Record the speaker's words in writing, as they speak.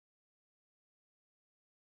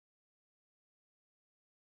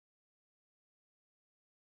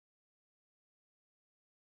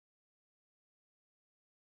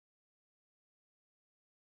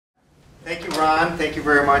Thank you, Ron. Thank you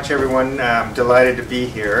very much, everyone. I'm delighted to be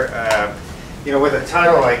here. You know, with a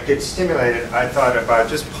title like Get Stimulated, I thought about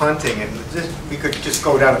just punting, and we could just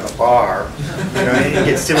go down to the bar, you know, and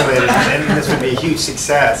get stimulated, and this would be a huge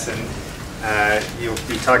success. And you'll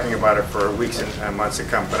be talking about it for weeks and months to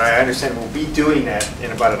come. But I understand we'll be doing that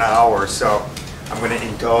in about an hour, so I'm going to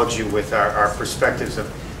indulge you with our perspectives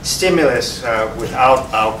of stimulus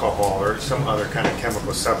without alcohol or some other kind of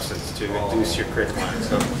chemical substance to induce your creative.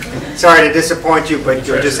 So, sorry to disappoint you, but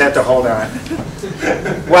you'll just have to hold on.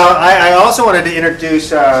 Well, I also wanted to introduce,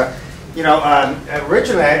 you know,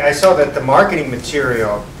 originally I saw that the marketing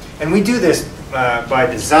material, and we do this by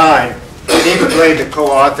design. David Blade, the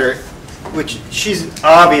co-author, which she's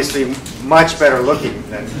obviously much better looking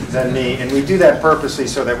than me, and we do that purposely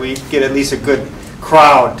so that we get at least a good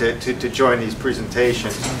crowd to join these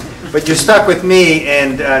presentations. But you're stuck with me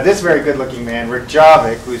and this very good-looking man, Rick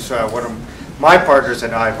Jovic, who's one of my partners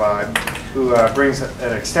at iVibe, who brings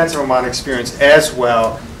an extensive amount of experience as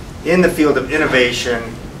well in the field of innovation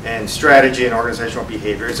and strategy and organizational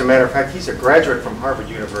behavior. As a matter of fact, he's a graduate from Harvard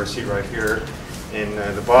University right here in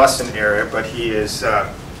the Boston area, but he is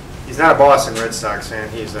he's not a Boston Red Sox fan,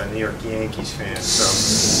 he's a New York Yankees fan. So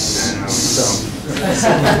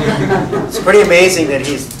it's pretty amazing that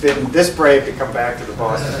he's been this brave to come back to the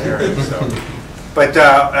Boston area. So. But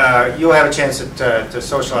you'll have a chance to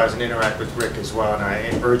socialize and interact with Rick as well, and I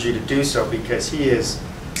urge you to do so because he is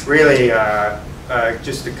really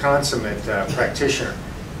just a consummate practitioner.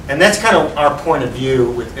 And that's kind of our point of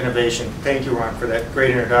view with innovation. Thank you, Ron, for that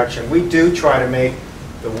great introduction. We do try to make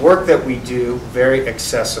the work that we do very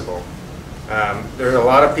accessible. There are a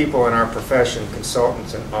lot of people in our profession,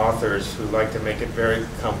 consultants and authors, who like to make it very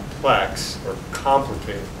complex or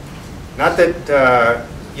complicated. Not that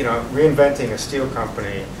you know, reinventing a steel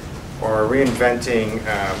company or reinventing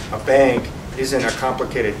a bank isn't a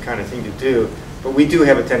complicated kind of thing to do, but we do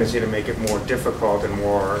have a tendency to make it more difficult and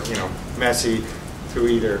more, you know, messy through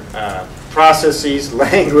either processes,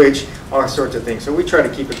 language, all sorts of things. So we try to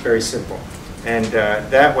keep it very simple. And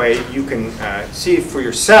that way you can see for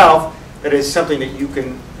yourself that it's something that you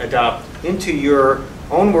can adopt into your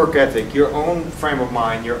own work ethic, your own frame of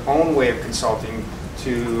mind, your own way of consulting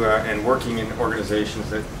to and working in organizations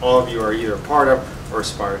that all of you are either a part of or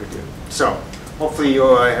aspire to do. So hopefully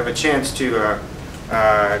you'll have a chance to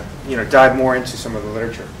you know, dive more into some of the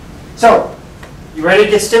literature. So, you ready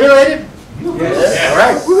to get stimulated? Yes. All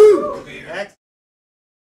right. Woohoo!